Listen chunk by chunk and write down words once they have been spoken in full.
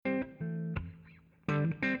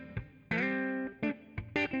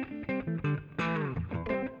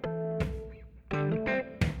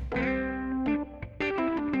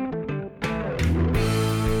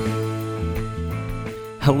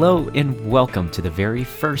Hello and welcome to the very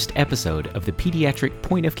first episode of the Pediatric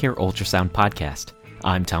Point of Care Ultrasound Podcast.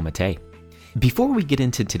 I'm Tom Matei. Before we get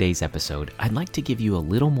into today's episode, I'd like to give you a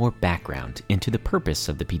little more background into the purpose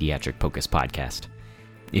of the Pediatric POCUS podcast.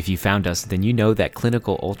 If you found us, then you know that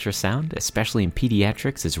clinical ultrasound, especially in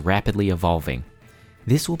pediatrics, is rapidly evolving.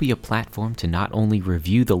 This will be a platform to not only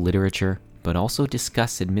review the literature, but also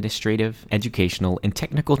discuss administrative, educational, and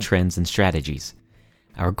technical trends and strategies.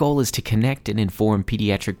 Our goal is to connect and inform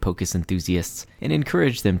pediatric POCUS enthusiasts and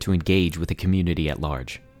encourage them to engage with the community at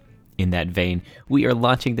large. In that vein, we are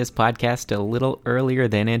launching this podcast a little earlier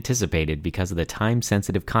than anticipated because of the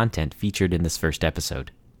time-sensitive content featured in this first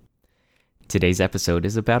episode. Today's episode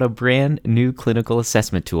is about a brand new clinical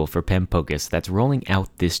assessment tool for PEM POCUS that's rolling out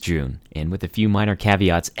this June, and with a few minor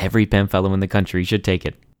caveats, every PEM fellow in the country should take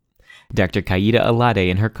it. Dr. Kaida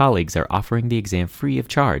Alade and her colleagues are offering the exam free of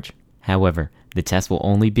charge. However, the test will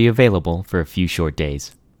only be available for a few short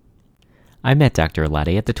days. I met Dr.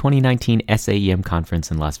 Alade at the 2019 SAEM conference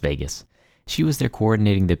in Las Vegas. She was there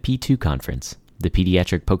coordinating the P2 conference, the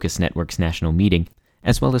Pediatric POCUS Network's national meeting,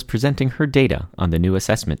 as well as presenting her data on the new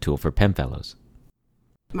assessment tool for PEM fellows.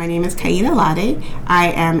 My name is Kaida Alade. I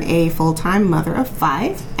am a full-time mother of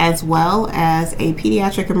 5, as well as a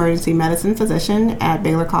pediatric emergency medicine physician at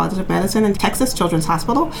Baylor College of Medicine and Texas Children's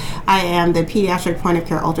Hospital. I am the pediatric point of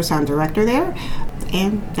care ultrasound director there,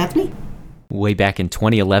 and that's me. Way back in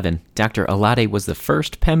 2011, Dr. Alade was the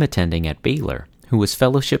first PEM attending at Baylor who was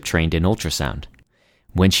fellowship trained in ultrasound.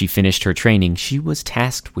 When she finished her training, she was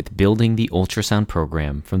tasked with building the ultrasound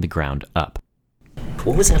program from the ground up.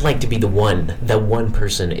 What was that like to be the one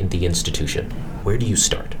person in the institution? Where do you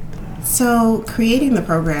start? So creating the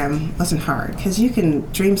program wasn't hard because you can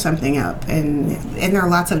dream something up, and there are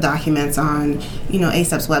lots of documents on,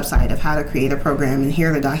 ACEP's website of how to create a program, and here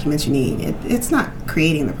are the documents you need. It's not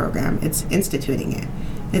creating the program, it's instituting it.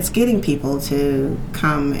 It's getting people to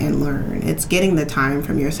come and learn. It's getting the time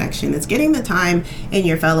from your section. It's getting the time in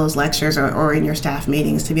your fellows' lectures or in your staff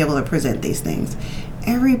meetings to be able to present these things.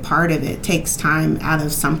 Every part of it takes time out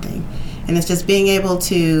of something. And it's just being able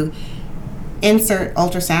to insert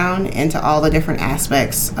ultrasound into all the different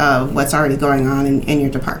aspects of what's already going on in your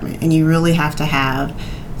department. And you really have to have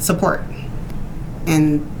support.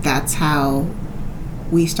 And that's how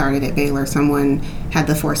we started at Baylor. Someone had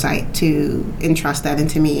the foresight to entrust that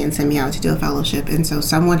into me and send me out to do a fellowship. And so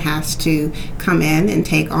someone has to come in and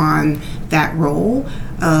take on that role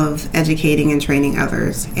of educating and training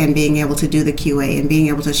others and being able to do the QA and being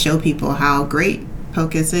able to show people how great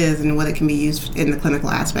POCUS is and what it can be used in the clinical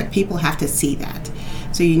aspect. People have to see that.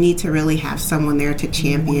 So you need to really have someone there to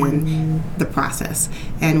champion the process.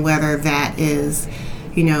 And whether that is,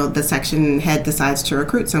 the section head decides to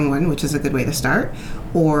recruit someone, which is a good way to start,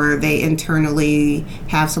 or they internally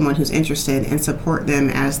have someone who's interested and support them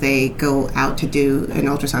as they go out to do an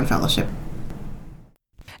ultrasound fellowship.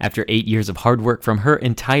 After 8 years of hard work from her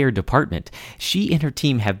entire department, she and her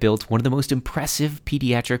team have built one of the most impressive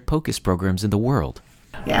pediatric POCUS programs in the world.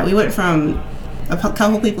 Yeah, we went from a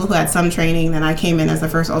couple people who had some training, then I came in as the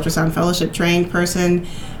first ultrasound fellowship trained person,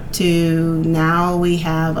 to now we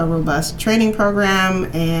have a robust training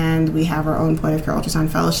program and we have our own point of care ultrasound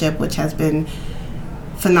fellowship, which has been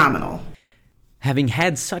phenomenal. Having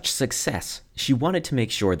had such success, she wanted to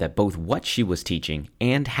make sure that both what she was teaching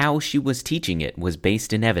and how she was teaching it was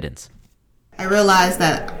based in evidence. I realized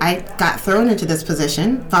that I got thrown into this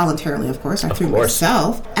position, voluntarily of course, I threw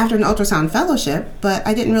myself, after an ultrasound fellowship, but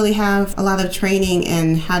I didn't really have a lot of training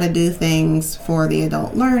in how to do things for the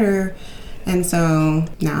adult learner, and so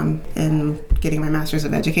now I'm getting my master's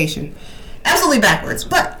of education. Absolutely backwards,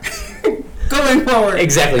 but going forward.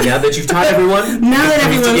 Exactly. Now that you've taught everyone. Now that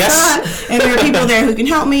everyone's taught, and there are people there who can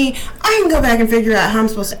help me, I can go back and figure out how I'm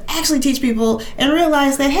supposed to actually teach people and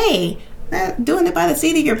realize that, hey, doing it by the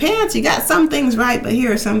seat of your pants, you got some things right, but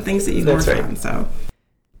here are some things that you can work on. So,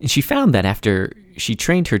 and she found that after she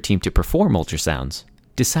trained her team to perform ultrasounds,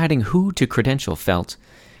 deciding who to credential felt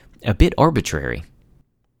a bit arbitrary.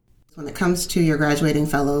 When it comes to your graduating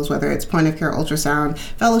fellows, whether it's point of care ultrasound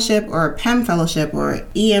fellowship or PEM fellowship or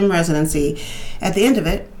EM residency, at the end of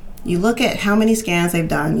it, you look at how many scans they've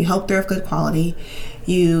done, you hope they're of good quality,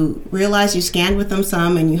 you realize you scanned with them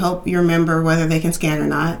some and you hope you remember whether they can scan or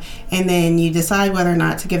not, and then you decide whether or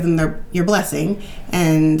not to give them your blessing.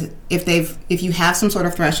 And if you have some sort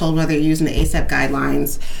of threshold, whether you're using the ACEP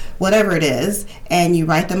guidelines, whatever it is, and you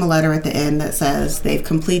write them a letter at the end that says they've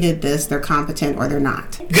completed this, they're competent, or they're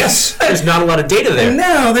not. Yes, there's not a lot of data there.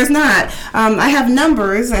 No, there's not. I have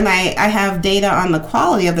numbers and I have data on the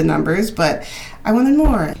quality of the numbers, but I wanted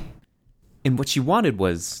more. And what she wanted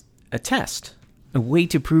was a test. a way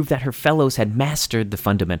to prove that her fellows had mastered the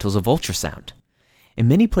fundamentals of ultrasound. And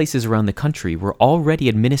many places around the country were already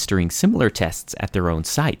administering similar tests at their own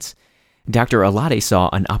sites. Dr. Alade saw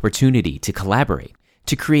an opportunity to collaborate,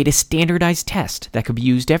 to create a standardized test that could be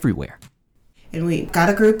used everywhere. And we got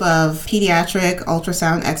a group of pediatric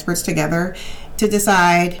ultrasound experts together to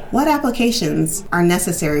decide what applications are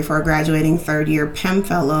necessary for a graduating third-year PEM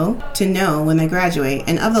fellow to know when they graduate.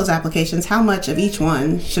 And of those applications, how much of each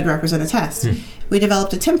one should represent a test. We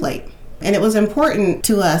developed a template. And it was important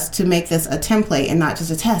to us to make this a template and not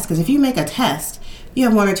just a test. Because if you make a test, you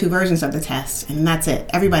have one or two versions of the test, and that's it.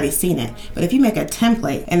 Everybody's seen it. But if you make a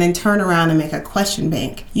template and then turn around and make a question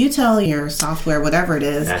bank, you tell your software, whatever it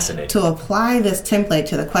is, to apply this template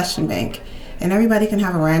to the question bank. And everybody can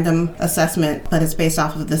have a random assessment, but it's based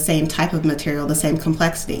off of the same type of material, the same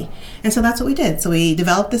complexity. And so that's what we did. So we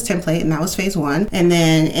developed this template, and that was phase 1. And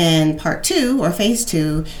then in part 2, or phase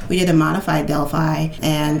 2, we did a modified Delphi,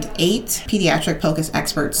 and 8 pediatric POCUS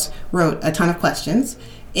experts wrote a ton of questions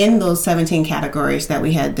in those 17 categories that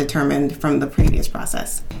we had determined from the previous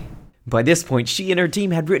process. By this point, she and her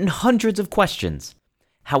team had written hundreds of questions.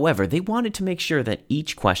 However, they wanted to make sure that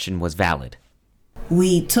each question was valid.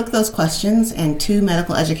 We took those questions, and 2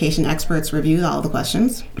 medical education experts reviewed all the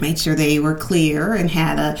questions, made sure they were clear and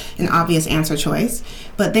had an obvious answer choice,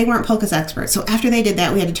 but they weren't POCUS experts. So after they did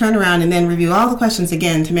that, we had to turn around and then review all the questions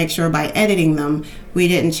again to make sure by editing them, we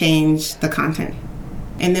didn't change the content.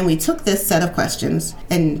 And then we took this set of questions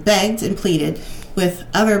and begged and pleaded with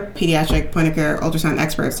other pediatric point-of-care ultrasound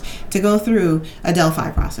experts to go through a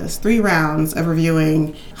Delphi process, 3 rounds of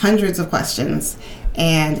reviewing hundreds of questions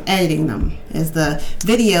and editing them. Is the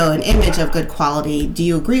video and image of good quality? Do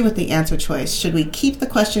you agree with the answer choice? Should we keep the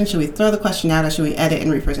question? Should we throw the question out? Or should we edit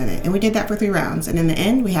and represent it? And we did that for 3 rounds. And in the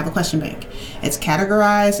end, we have a question bank. It's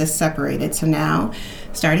categorized, it's separated. So now,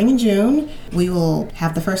 starting in June, we will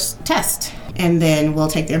have the first test. And then we'll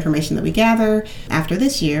take the information that we gather after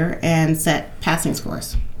this year and set passing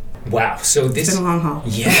scores. Wow, so this... It's been a long haul.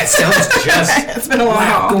 Yeah, it sounds just... It's been a long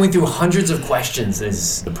haul. Going through hundreds of questions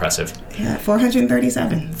is impressive. Yeah,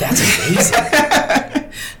 437. That's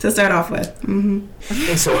amazing. To start off with. Mm-hmm.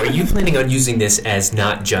 And so are you planning on using this as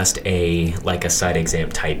not just a side exam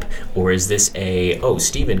type, or is this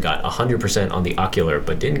Stephen got 100% on the ocular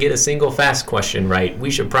but didn't get a single FAST question right,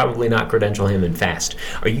 we should probably not credential him in FAST?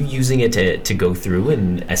 Are you using it to go through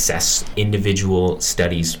and assess individual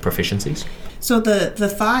studies' proficiencies? So the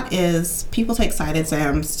thought is people take side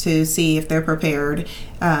exams to see if they're prepared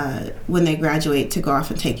when they graduate to go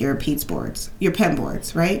off and take your PEDS boards, your PEM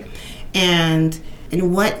boards, right? And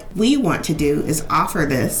what we want to do is offer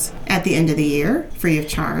this at the end of the year, free of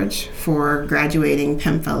charge, for graduating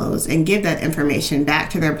PEM fellows, and give that information back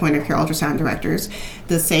to their point-of-care ultrasound directors,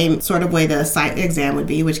 the same sort of way the site exam would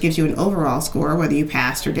be, which gives you an overall score, whether you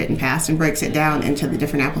passed or didn't pass, and breaks it down into the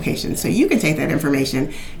different applications. So you can take that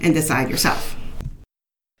information and decide yourself.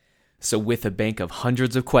 So with a bank of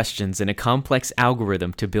hundreds of questions and a complex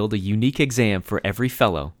algorithm to build a unique exam for every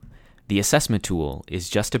fellow, the assessment tool is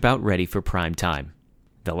just about ready for prime time.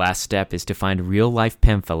 The last step is to find real-life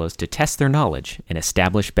PEM fellows to test their knowledge and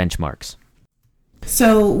establish benchmarks.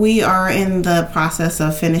 So we are in the process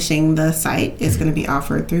of finishing the site. It's going to be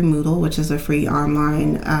offered through Moodle, which is a free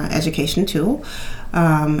online education tool.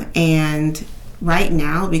 And right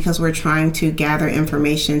now, because we're trying to gather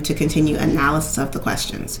information to continue analysis of the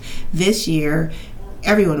questions, this year,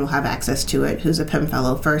 everyone will have access to it who's a PEM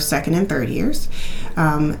fellow, first, second, and third years,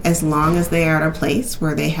 as long as they are at a place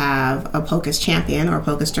where they have a POCUS champion or a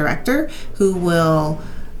POCUS director who will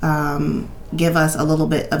give us a little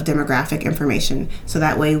bit of demographic information, so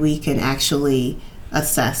that way we can actually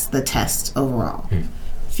assess the test overall.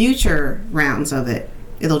 Future rounds of it,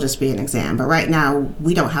 it'll just be an exam. But right now,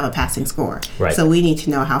 we don't have a passing score. Right. So we need to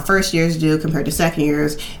know how first years do compared to second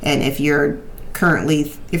years, and if your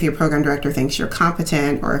program director thinks you're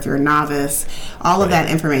competent or if you're a novice, all of that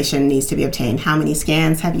information needs to be obtained. How many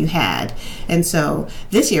scans have you had? And so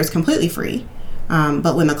this year is completely free.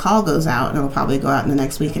 But when the call goes out, and it'll probably go out in the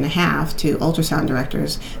next week and a half to ultrasound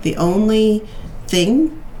directors, the only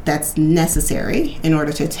thing that's necessary in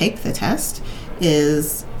order to take the test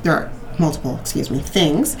is, there are multiple,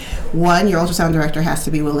 things. One, your ultrasound director has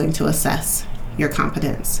to be willing to assess your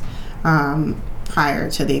competence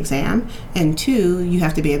prior to the exam, and 2, you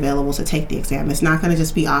have to be available to take the exam. It's not going to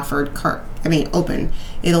just be offered open.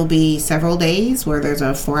 It'll be several days where there's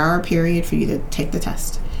a 4-hour period for you to take the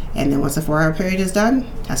test, and then once the 4-hour period is done,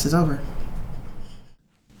 test is over.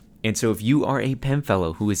 And so if you are a PEM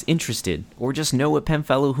fellow who is interested, or just know a PEM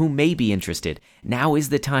fellow who may be interested, now is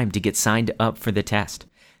the time to get signed up for the test.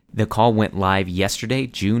 The call went live yesterday,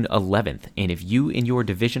 June 11th, and if you and your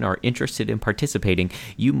division are interested in participating,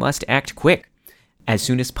 you must act quick. As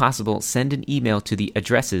soon as possible, send an email to the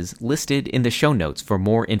addresses listed in the show notes for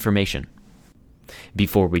more information.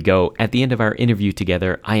 Before we go, at the end of our interview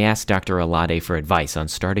together, I asked Dr. Alade for advice on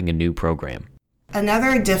starting a new program.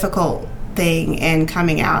 Another difficult thing in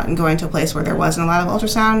coming out and going to a place where there wasn't a lot of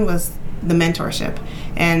ultrasound was the mentorship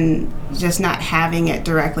and just not having it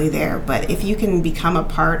directly there. But if you can become a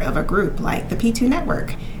part of a group like the P2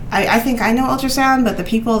 Network, I think I know ultrasound, but the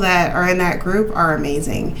people that are in that group are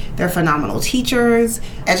amazing. They're phenomenal teachers,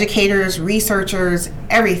 educators, researchers,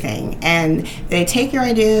 everything. And they take your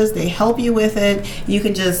ideas, they help you with it. You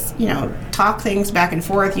can just, talk things back and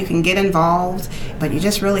forth. You can get involved, but you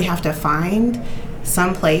just really have to find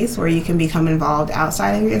some place where you can become involved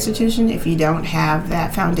outside of your institution if you don't have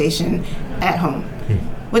that foundation at home,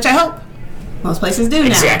 which I hope most places do now.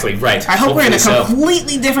 Exactly, right. I hope we're in a Hopefully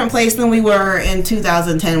completely different place than we were in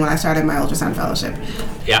 2010 when I started my ultrasound fellowship.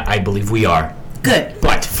 Yeah, I believe we are. Good.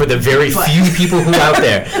 But for the very few people who out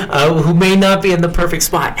there who may not be in the perfect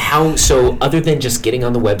spot, so other than just getting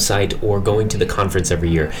on the website or going to the conference every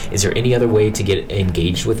year, is there any other way to get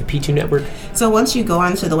engaged with the P2 Network? So once you go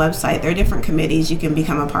onto the website, there are different committees you can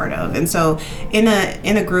become a part of. And so in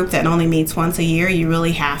a group that only meets once a year, you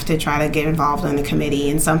really have to try to get involved in a committee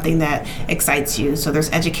in something that excites you. So there's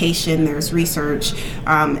education, there's research,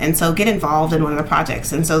 and so get involved in one of the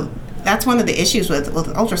projects. And so that's one of the issues with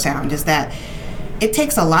ultrasound is that it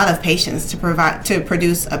takes a lot of patience to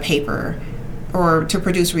produce a paper or to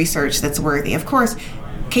produce research that's worthy. Of course,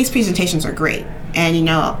 case presentations are great. And,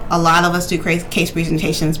 a lot of us do case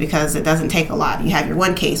presentations because it doesn't take a lot. You have your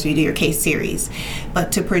one case, or you do your case series.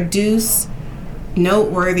 But to produce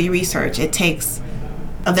noteworthy research, it takes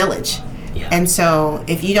a village. Yeah. And so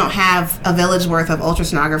if you don't have a village worth of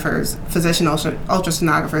physician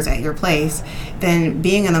ultrasonographers at your place, then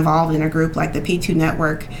being involved in a group like the P2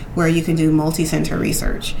 Network where you can do multi-center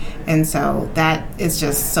research. And so that is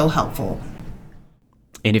just so helpful.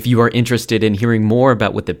 And if you are interested in hearing more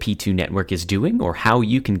about what the P2 Network is doing or how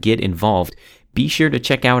you can get involved, be sure to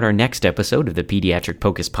check out our next episode of the Pediatric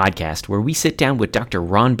POCUS podcast, where we sit down with Dr.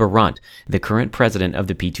 Ron Barant, the current president of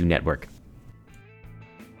the P2 Network.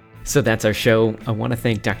 So that's our show. I want to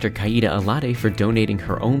thank Dr. Qaida Alade for donating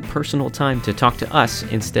her own personal time to talk to us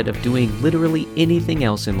instead of doing literally anything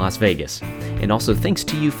else in Las Vegas. And also thanks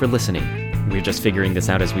to you for listening. We're just figuring this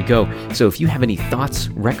out as we go, so if you have any thoughts,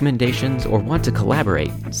 recommendations, or want to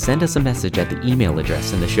collaborate, send us a message at the email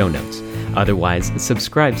address in the show notes. Otherwise,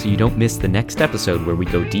 subscribe so you don't miss the next episode where we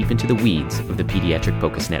go deep into the weeds of the Pediatric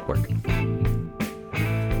POCUS Network.